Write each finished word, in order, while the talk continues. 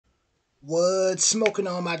Wood smoking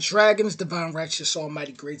on my dragons, divine righteous,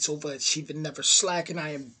 almighty greats overachieving, never slacking.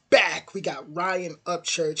 I am back. We got Ryan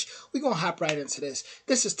Upchurch. We gonna hop right into this.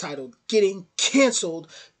 This is titled "Getting Canceled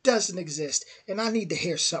Doesn't Exist," and I need to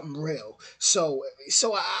hear something real. So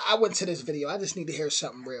I went to this video. I just need to hear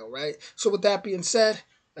something real, right? So with that being said,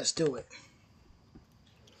 let's do it.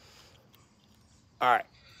 All right.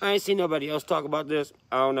 I ain't seen nobody else talk about this.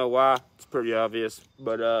 I don't know why. It's pretty obvious.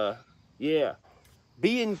 But, yeah.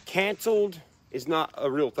 Being canceled is not a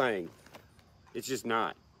real thing. It's just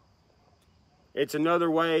not. It's another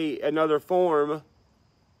way, another form,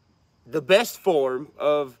 the best form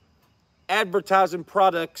of advertising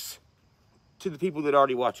products to the people that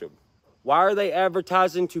already watch them. Why are they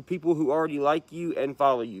advertising to people who already like you and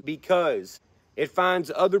follow you? Because it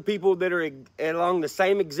finds other people that are along the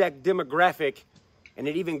same exact demographic, and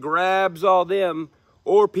it even grabs all them,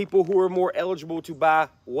 or people who are more eligible to buy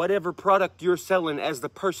whatever product you're selling as the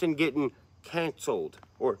person getting canceled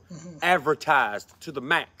or advertised to the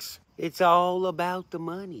max. It's all about the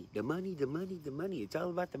money. The money, the money, the money. It's all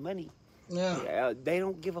about the money. Yeah. They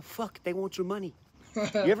don't give a fuck. They want your money.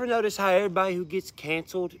 You ever notice how everybody who gets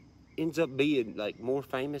canceled ends up being like more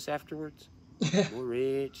famous afterwards? More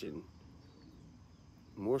rich and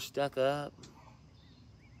more stuck up.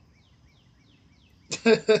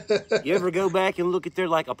 You ever go back and look at their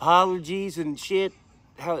like apologies and shit,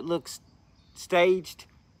 how it looks staged?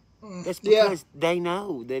 That's because they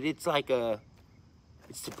know that it's like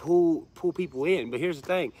it's to pull people in. But here's the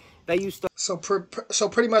thing, they used to. So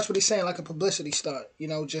pretty much what he's saying, like a publicity stunt, you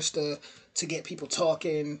know, just to get people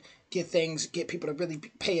talking, get people to really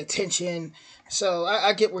pay attention. So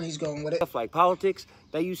I get where he's going with it. Stuff like politics.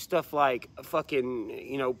 They use stuff like fucking,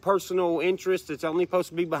 you know, personal interest that's only supposed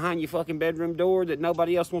to be behind your fucking bedroom door that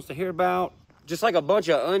nobody else wants to hear about. Just like a bunch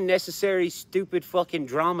of unnecessary, stupid fucking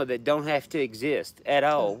drama that don't have to exist at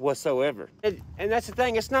all whatsoever. And that's the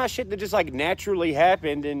thing. It's not shit that just like naturally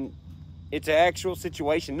happened and it's an actual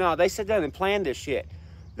situation. No, they sat down and planned this shit.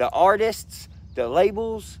 The artists, the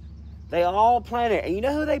labels, they all plan it. And you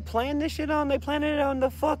know who they planned this shit on? They planned it on the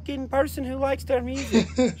fucking person who likes their music.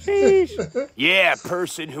 Sheesh. Yeah,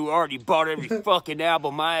 person who already bought every fucking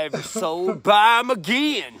album I ever sold. Buy them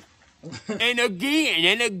again. And again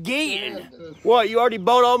and again. What, you already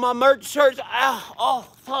bought all my merch shirts? Ah, oh,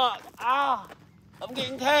 fuck. Ah, I'm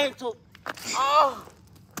getting canceled.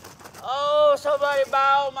 Oh, somebody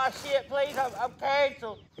buy all my shit, please. I'm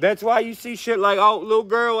canceled. That's why you see shit like, oh, little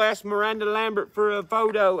girl asked Miranda Lambert for a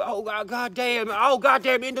photo. Oh, goddamn. Oh,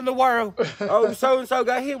 goddamn, end of the world. Oh, so-and-so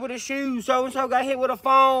got hit with a shoe. So-and-so got hit with a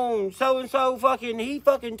phone. So-and-so he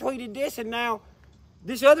fucking tweeted this, and now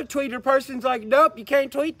this other tweeter person's like, nope, you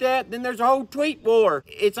can't tweet that. Then there's a whole tweet war.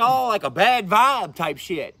 It's all like a bad vibe type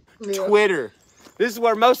shit. Yeah. Twitter. This is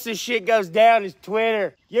where most of this shit goes down, is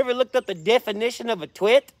Twitter. You ever looked up the definition of a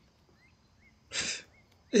twit?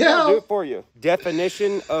 Yeah, I'll do it for you.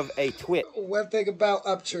 Definition of a twit. One thing about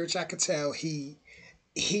Upchurch, I could tell he's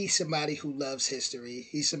somebody who loves history.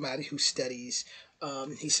 He's somebody who studies.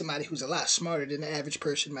 He's somebody who's a lot smarter than the average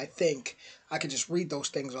person might think. I could just read those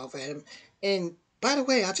things off of him. And by the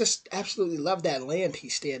way, I just absolutely love that land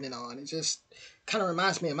he's standing on. It just kind of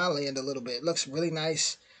reminds me of my land a little bit. It looks really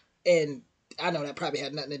nice, and I know that probably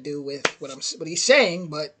had nothing to do with what he's saying,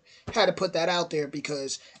 but had to put that out there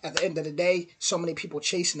because at the end of the day, so many people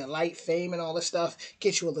chasing the light, fame, and all this stuff.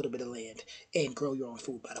 Get you a little bit of land and grow your own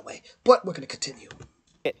food, by the way. But we're going to continue.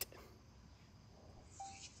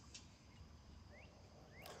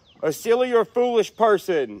 A silly or foolish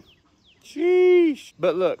person. Sheesh.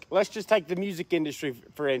 But look, let's just take the music industry,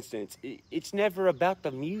 for instance. It's never about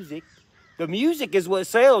the music. The music is what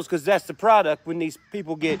sells because that's the product when these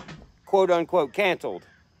people get quote-unquote canceled.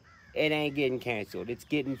 It ain't getting canceled. It's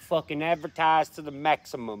getting fucking advertised to the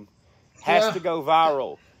maximum. Has to go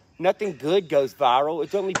viral. Nothing good goes viral.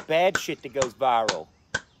 It's only bad shit that goes viral.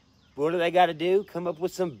 What do they got to do? Come up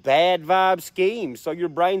with some bad vibe schemes. So your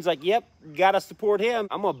brain's like, yep, got to support him.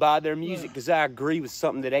 I'm going to buy their music because I agree with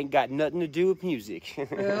something that ain't got nothing to do with music.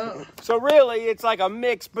 So really, it's like a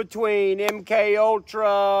mix between MK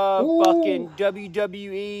Ultra, fucking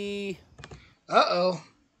WWE. Uh-oh.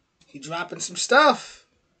 He's dropping some stuff.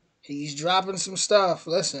 He's dropping some stuff.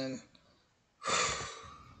 Listen.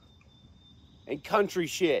 And country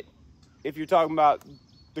shit. If you're talking about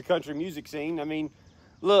the country music scene. I mean,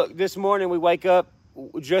 look, this morning we wake up,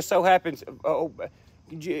 just so happens,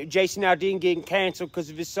 Jason Aldean getting canceled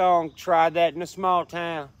because of his song, Try That in a Small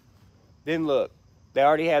Town. Then look, they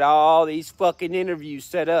already had all these fucking interviews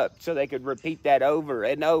set up so they could repeat that over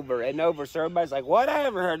and over and over. So everybody's like, what? I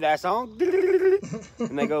haven't heard that song.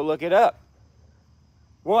 And they go look it up.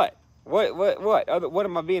 What? What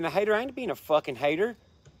am I being a hater? I ain't being a fucking hater.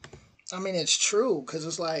 I mean, it's true because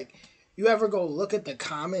it's like you ever go look at the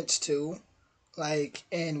comments too, like,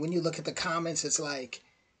 and when you look at the comments, it's like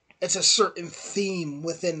it's a certain theme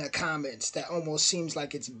within the comments that almost seems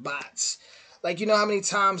like it's bots. Like, you know how many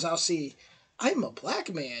times I'll see, I'm a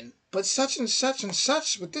black man, but such and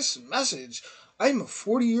such with this message. I'm a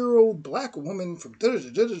 40-year-old black woman from da da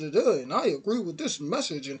da da da, and I agree with this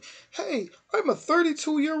message. And hey, I'm a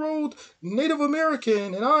 32-year-old Native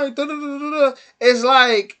American, and I da da da da da. It's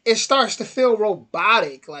like it starts to feel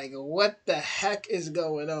robotic. Like, what the heck is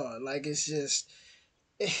going on? Like, it's just.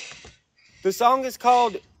 The song is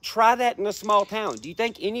called Try That in a Small Town. Do you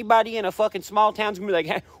think anybody in a fucking small town's gonna be like,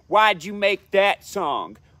 hey, why'd you make that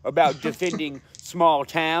song about defending small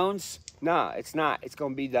towns? Nah, it's not. It's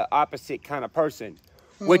gonna be the opposite kind of person,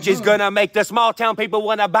 which is gonna make the small town people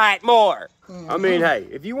wanna buy it more. I mean, hey,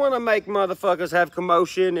 if you wanna make motherfuckers have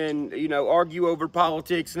commotion and, you know, argue over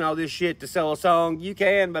politics and all this shit to sell a song, you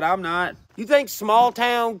can, but I'm not. You think small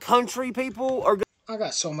town country people are I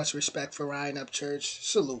got so much respect for Ryan Upchurch.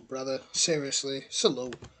 Salute, brother. Seriously,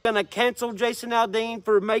 salute. gonna cancel Jason Aldean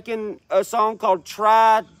for making a song called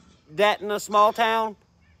Try That in a Small Town?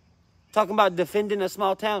 Talking about defending a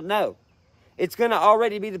small town? No. It's gonna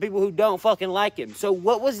already be the people who don't fucking like him. So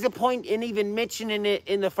what was the point in even mentioning it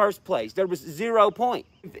in the first place? There was 0 point.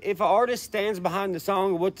 If an artist stands behind the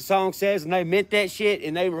song and what the song says and they meant that shit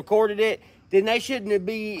and they recorded it, then they shouldn't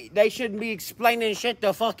be explaining shit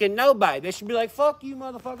to fucking nobody. They should be like, fuck you,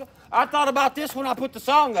 motherfucker. I thought about this when I put the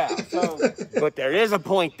song out. So, but there is a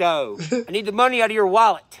point, though. I need the money out of your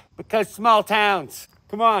wallet because small towns.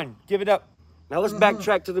 Come on, give it up. Now let's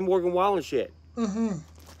backtrack to the Morgan Wallen shit.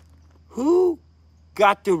 Who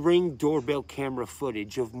got the Ring doorbell camera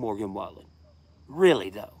footage of Morgan Wallen? Really,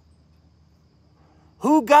 though?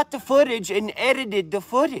 Who got the footage and edited the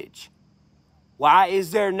footage? Why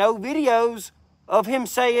is there no videos of him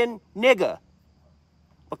saying nigga?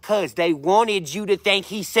 Because they wanted you to think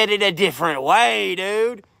he said it a different way,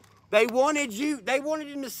 dude. They wanted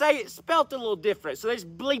him to say it spelt a little different, so they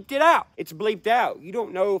just bleeped it out. It's bleeped out. You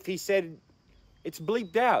don't know if he said, it's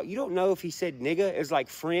bleeped out. You don't know if he said nigga as like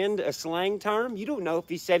friend, a slang term. You don't know if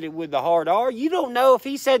he said it with the hard R. You don't know if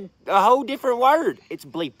he said a whole different word. It's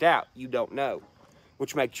bleeped out. You don't know,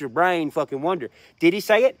 which makes your brain fucking wonder. Did he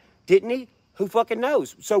say it? Didn't he? Who fucking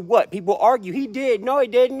knows? So what? People argue. He did. No, he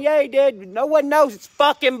didn't. Yeah, he did. No one knows. It's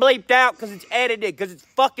fucking bleeped out because it's edited, because it's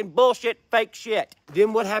fucking bullshit, fake shit.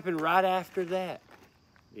 Then what happened right after that?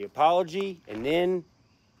 The apology, and then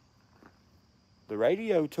the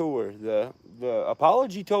radio tour, the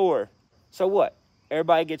apology tour. So what?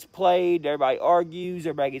 Everybody gets played, everybody argues,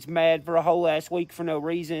 everybody gets mad for a whole ass week for no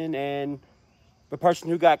reason, and the person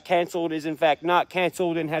who got canceled is in fact not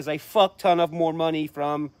canceled and has a fuck ton of more money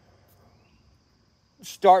from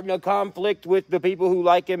starting a conflict with the people who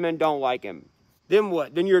like him and don't like him. Then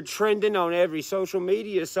what? Then you're trending on every social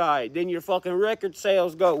media site. Then your fucking record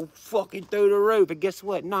sales go fucking through the roof. And guess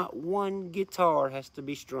what? Not one guitar has to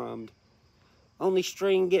be strummed. Only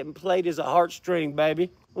string getting played is a heartstring,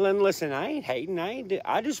 baby. Well, then listen, I ain't hating.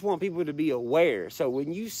 I just want people to be aware. So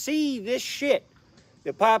when you see this shit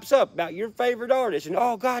that pops up about your favorite artist and,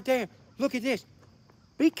 oh, goddamn, look at this.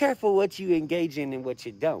 Be careful what you engage in and what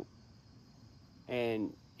you don't.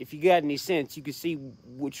 And if you got any sense, you can see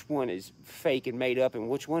which one is fake and made up and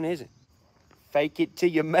which one isn't. Fake it till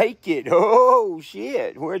you make it. Oh,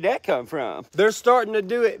 shit. Where'd that come from? They're starting to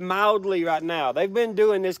do it mildly right now. They've been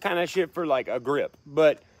doing this kind of shit for like a grip.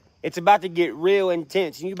 But it's about to get real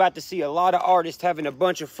intense. And you're about to see a lot of artists having a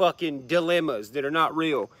bunch of fucking dilemmas that are not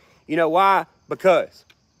real. You know why? Because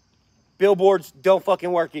billboards don't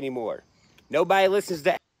fucking work anymore. Nobody listens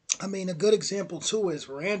to... I mean, a good example, too, is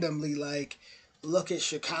randomly, like, look at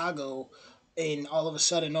Chicago, and all of a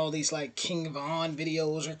sudden all these like King Von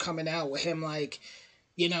videos are coming out with him like,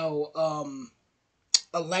 you know,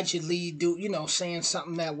 allegedly saying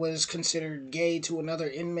something that was considered gay to another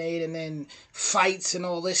inmate, and then fights and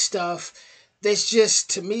all this stuff. This just,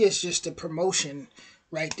 to me, it's just a promotion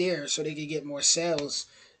right there so they could get more sales.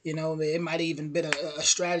 You know, it might even been a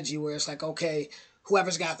strategy where it's like, okay,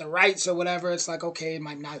 whoever's got the rights or whatever, it's like, okay, it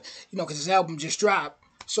might not, because his album just dropped.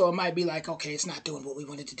 So it might be like, okay, it's not doing what we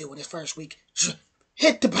wanted to do in its first week.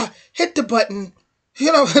 Hit the button,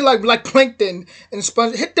 like Plankton and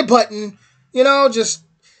Sponge. Hit the button, just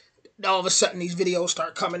all of a sudden these videos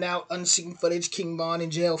start coming out, unseen footage, King Von in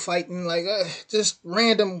jail fighting, like just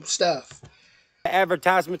random stuff.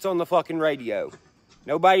 Advertisements on the fucking radio.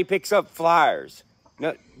 Nobody picks up flyers.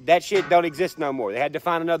 No, that shit don't exist no more. They had to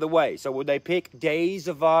find another way. So would they pick Days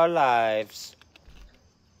of Our Lives?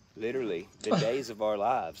 Literally, the days of our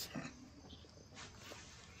lives.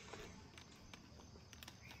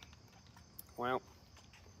 Well,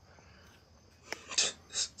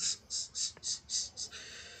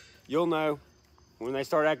 you'll know when they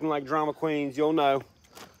start acting like drama queens. You'll know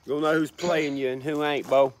who's playing you and who ain't,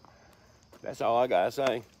 Bo. That's all I gotta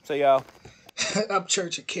say. See y'all.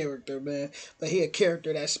 Upchurch a character, man, but he a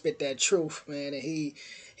character that spit that truth, man, and he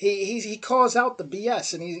calls out the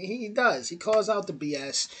BS, and he does. He calls out the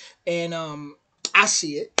BS, and I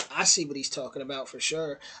see it. I see what he's talking about for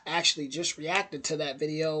sure. I actually just reacted to that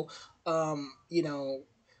video. You know,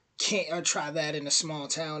 can't or try that in a small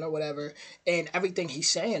town or whatever. And everything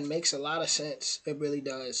he's saying makes a lot of sense. It really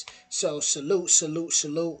does. So salute, salute,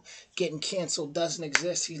 salute. Getting canceled doesn't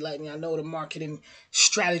exist. He's letting y'all know the marketing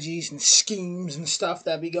strategies and schemes and stuff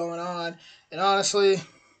that be going on. And honestly,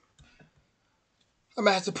 I'm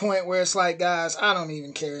at the point where it's like, guys, I don't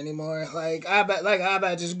even care anymore. I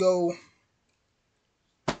bet just go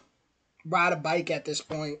ride a bike at this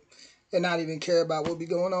point and not even care about what be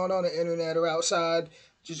going on the internet or outside.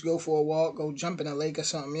 Just go for a walk, go jump in a lake or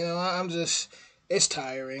something. You know, I'm just, it's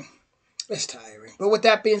tiring. It's tiring. But with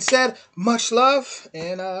that being said, much love,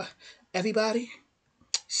 and everybody,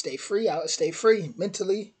 stay free out. Stay free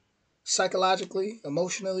mentally, psychologically,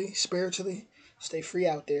 emotionally, spiritually. Stay free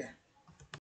out there.